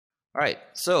All right,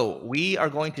 so we are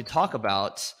going to talk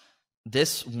about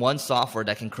this one software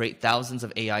that can create thousands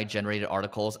of AI generated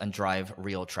articles and drive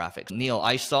real traffic. Neil,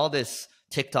 I saw this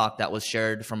TikTok that was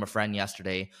shared from a friend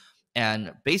yesterday,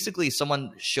 and basically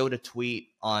someone showed a tweet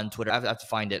on Twitter. I have to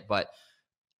find it, but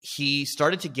he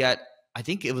started to get, I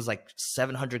think it was like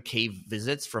 700K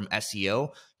visits from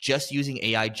SEO just using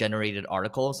AI generated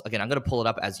articles. Again, I'm going to pull it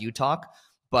up as you talk,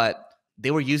 but they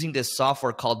were using this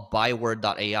software called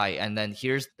byword.ai. And then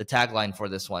here's the tagline for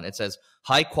this one. It says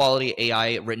high quality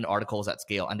AI written articles at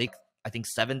scale. And I think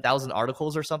 7,000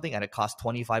 articles or something, and it costs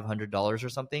 $2,500 or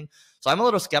something. So I'm a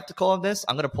little skeptical of this.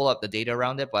 I'm going to pull up the data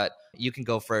around it, but you can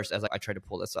go first as I try to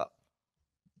pull this up.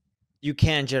 You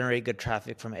can generate good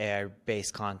traffic from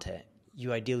AI-based content.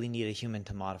 You ideally need a human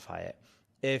to modify it.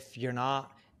 If you're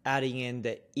not adding in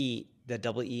the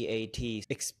EAT,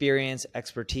 experience,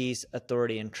 expertise,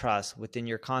 authority, and trust within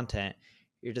your content,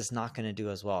 you're just not going to do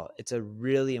as well. It's a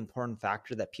really important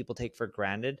factor that people take for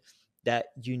granted that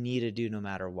you need to do no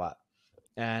matter what.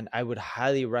 And I would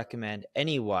highly recommend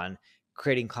anyone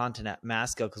creating content at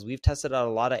mass scale, because we've tested out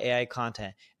a lot of AI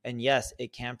content, and yes,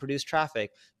 it can produce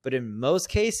traffic, but in most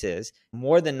cases,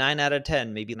 more than 9 out of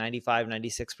 10, maybe 95,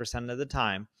 96% of the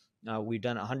time, we've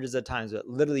done it hundreds of times, but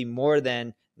literally more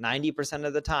than 90%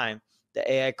 of the time, the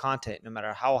AI content, no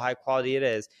matter how high quality it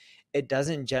is, it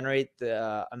doesn't generate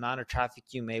the amount of traffic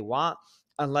you may want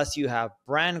unless you have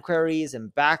brand queries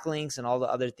and backlinks and all the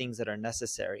other things that are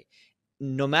necessary.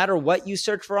 No matter what you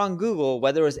search for on Google,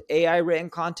 whether it's AI written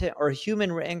content or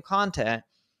human written content,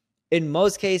 in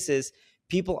most cases,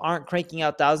 people aren't cranking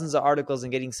out thousands of articles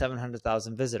and getting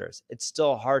 700,000 visitors. It's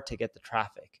still hard to get the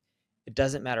traffic. It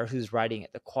doesn't matter who's writing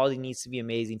it. The quality needs to be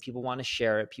amazing. People want to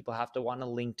share it. People have to want to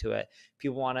link to it.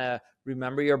 People want to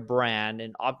remember your brand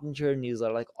and opt into your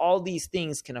newsletter. Like, all these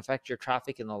things can affect your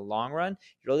traffic in the long run.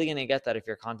 You're only going to get that if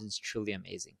your content's truly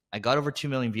amazing. I got over 2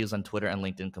 million views on Twitter and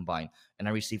LinkedIn combined, and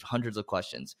I received hundreds of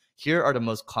questions. Here are the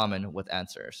most common with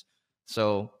answers.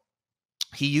 So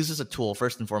he uses a tool,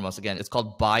 first and foremost. Again, it's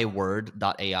called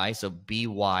byword.ai. So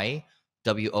byword.ai.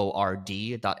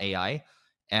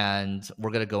 And we're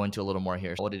going to go into a little more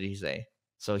here. What did he say?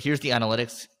 So here's the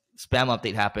analytics. Spam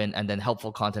update happened, and then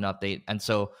helpful content update. And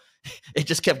so it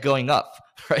just kept going up,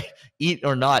 right? Eat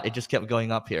or not, it just kept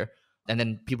going up here. And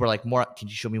then people are like, "More? Can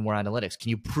you show me more analytics? Can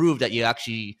you prove that you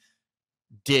actually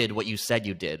did what you said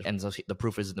you did?" And so the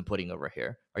proof is in the pudding over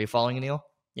here. Are you following, Neil?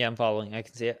 Yeah, I'm following. I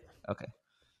can see it. Okay.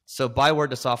 So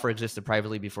Byword, the software existed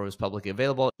privately before it was publicly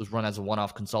available. It was run as a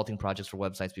one-off consulting project for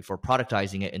websites before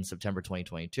productizing it in September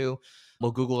 2022.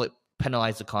 Well, Google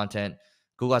penalized the content.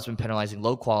 Google has been penalizing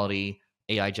low-quality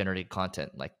AI-generated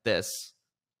content like this,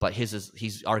 but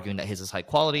he's arguing that his is high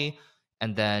quality.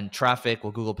 And then traffic,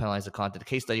 well, Google penalized the content. The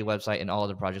case study website and all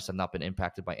other projects have not been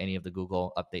impacted by any of the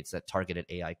Google updates that targeted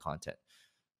AI content.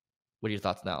 What are your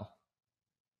thoughts now?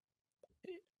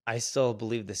 I still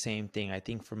believe the same thing. I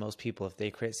think for most people, if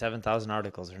they create 7,000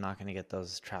 articles, they're not going to get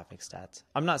those traffic stats.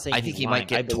 I'm not saying I think he might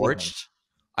get torched.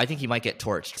 I think he might get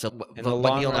torched. So what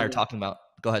Neil and I are talking about,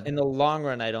 go ahead. In the long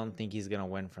run, I don't think he's going to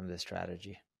win from this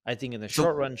strategy. I think in the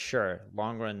short run, sure.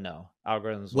 Long run, no.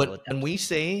 Algorithms will adapt. When we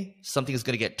say something is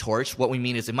going to get torched, what we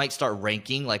mean is it might start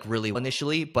ranking like really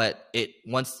initially, but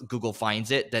once Google finds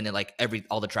it, then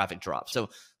all the traffic drops. So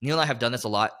Neil and I have done this a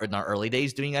lot in our early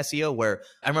days doing SEO, where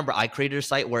I remember I created a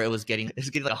site where it was getting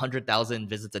like 100,000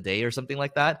 visits a day or something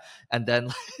like that, and then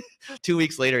 2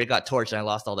 weeks later it got torched and I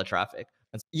lost all the traffic.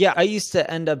 Yeah, I used to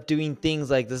end up doing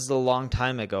things like, this is a long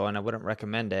time ago, and I wouldn't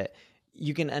recommend it.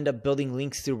 You can end up building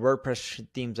links through WordPress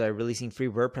themes by releasing free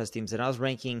WordPress themes. And I was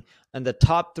ranking in the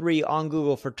top 3 on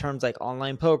Google for terms like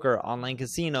online poker, online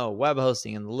casino, web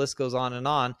hosting, and the list goes on.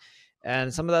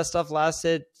 And some of that stuff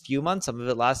lasted a few months. Some of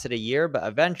it lasted a year, but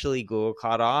eventually Google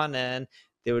caught on and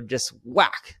they would just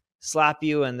slap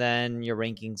you, and then your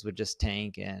rankings would just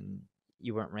tank and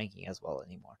you weren't ranking as well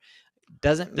anymore.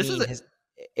 Doesn't mean his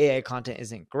AI content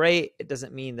isn't great. It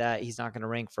doesn't mean that he's not going to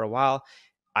rank for a while.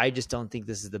 I just don't think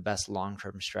this is the best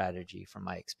long-term strategy from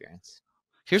my experience.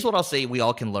 Here's what I'll say we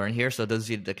all can learn here. So those of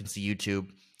you that can see YouTube,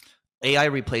 AI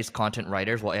replaced content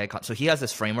writers. So he has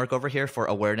this framework over here for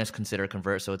awareness, consider,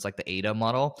 convert. So it's like the AIDA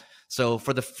model. So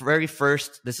for the very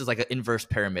first, this is like an inverse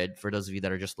pyramid for those of you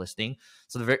that are just listening.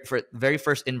 So the very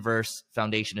first inverse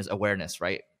foundation is awareness,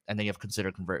 right? And then you have consider,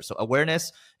 convert. So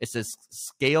awareness is this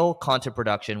scale content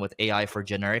production with AI for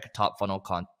generic top funnel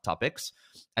topics.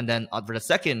 And then for the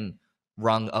second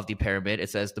rung of the pyramid, it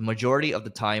says the majority of the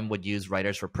time would use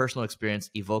writers for personal experience,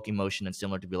 evoke emotion, and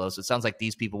similar to below. So it sounds like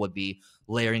these people would be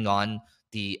layering on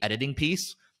the editing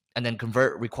piece. And then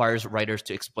convert requires writers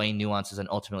to explain nuances and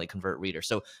ultimately convert readers.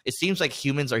 So it seems like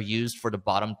humans are used for the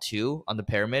bottom two on the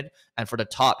pyramid, and for the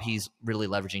top, he's really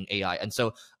leveraging AI. And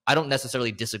so I don't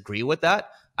necessarily disagree with that.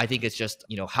 I think it's just,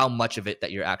 how much of it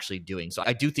that you're actually doing. So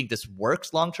I do think this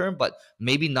works long term, but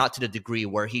maybe not to the degree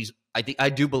where I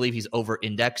do believe he's over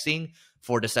indexing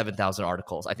for the 7,000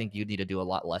 articles. I think you need to do a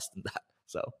lot less than that.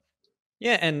 So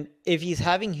yeah, and if he's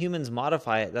having humans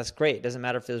modify it, that's great. It doesn't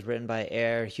matter if it was written by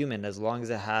AI or human, as long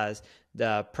as it has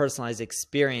the personalized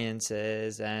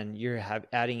experiences and you're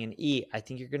adding an E, I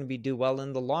think you're going to do well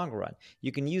in the long run.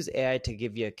 You can use AI to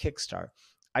give you a kickstart.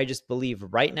 I just believe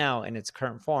right now in its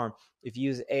current form, if you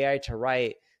use AI to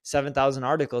write 7,000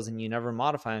 articles and you never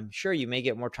modify them, sure, you may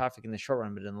get more traffic in the short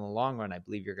run, but in the long run, I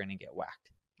believe you're going to get whacked.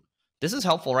 This is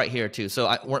helpful right here too.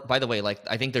 So by the way,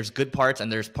 I think there's good parts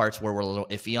and there's parts where we're a little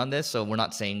iffy on this. So we're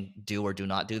not saying do or do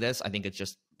not do this. I think it's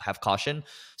just have caution.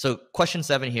 So question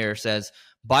 7 here says,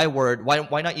 by word,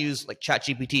 why not use like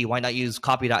ChatGPT? Why not use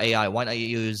copy.ai? Why not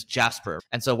use Jasper?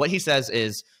 And so what he says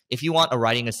is, if you want a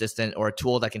writing assistant or a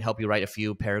tool that can help you write a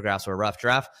few paragraphs or a rough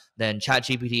draft, then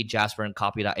ChatGPT, Jasper, and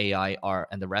copy.ai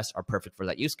and the rest are perfect for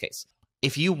that use case.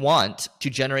 If you want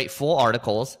to generate full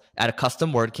articles at a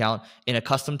custom word count in a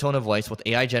custom tone of voice with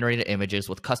AI-generated images,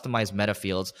 with customized meta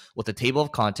fields, with a table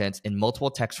of contents in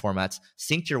multiple text formats,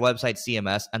 sync to your website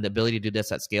CMS, and the ability to do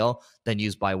this at scale, then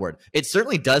use Byword. It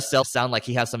certainly does sound like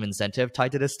he has some incentive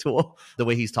tied to this tool, the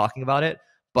way he's talking about it.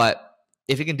 But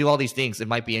if he can do all these things, it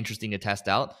might be interesting to test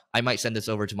out. I might send this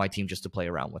over to my team just to play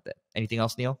around with it. Anything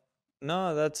else, Neil?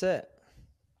 No, that's it.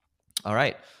 All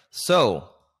right. So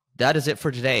that is it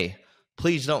for today.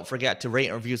 Please don't forget to rate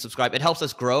and review, subscribe. It helps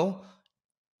us grow.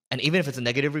 And even if it's a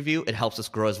negative review, it helps us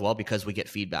grow as well because we get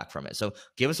feedback from it. So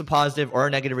give us a positive or a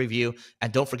negative review.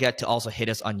 And don't forget to also hit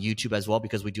us on YouTube as well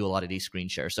because we do a lot of these screen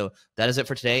shares. So that is it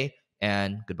for today,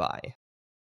 and goodbye.